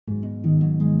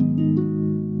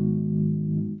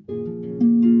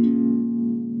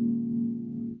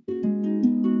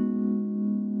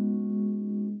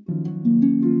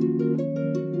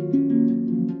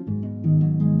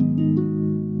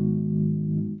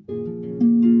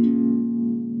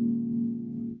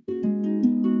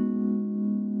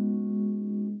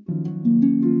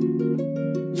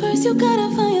First you gotta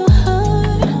find your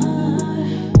heart,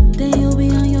 then you'll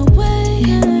be on your way.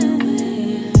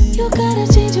 You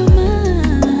gotta change your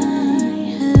mind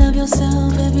and love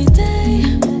yourself every day.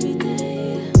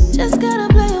 Just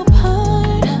gotta play your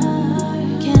part,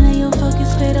 can't let your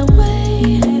focus fade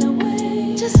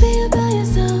away. Just be about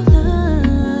yourself,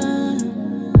 love.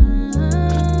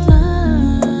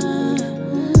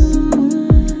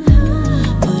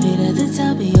 Put it at the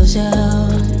top of your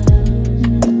shelf,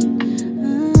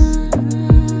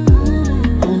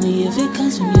 only if it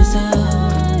comes from yourself.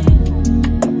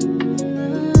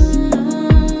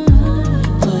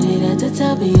 Put it at the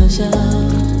top of your shelf,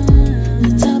 the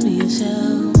top of your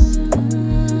shelf.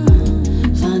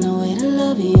 Find a way to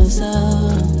love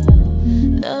yourself,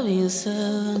 love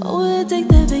yourself. Oh, we'll take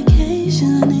that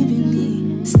vacation if you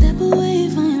need. Step away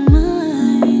from your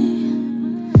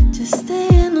mind, just stay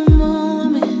in the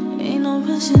moment. Ain't no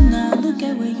rushing now, look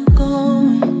at where you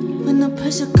going. When the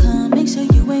pressure come, make sure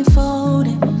you ain't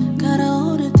folding. Gotta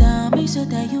hold it down, make sure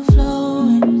that you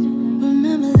flowing.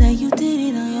 Remember that you did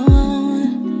it on your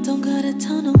own. Don't gotta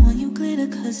tell no one you glitter,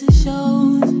 cause it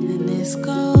shows and it's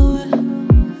gold.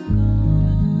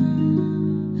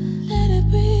 Let it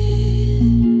breathe,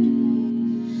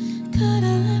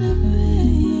 gotta let it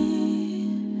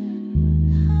breathe.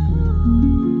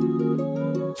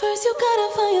 First you gotta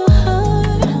find your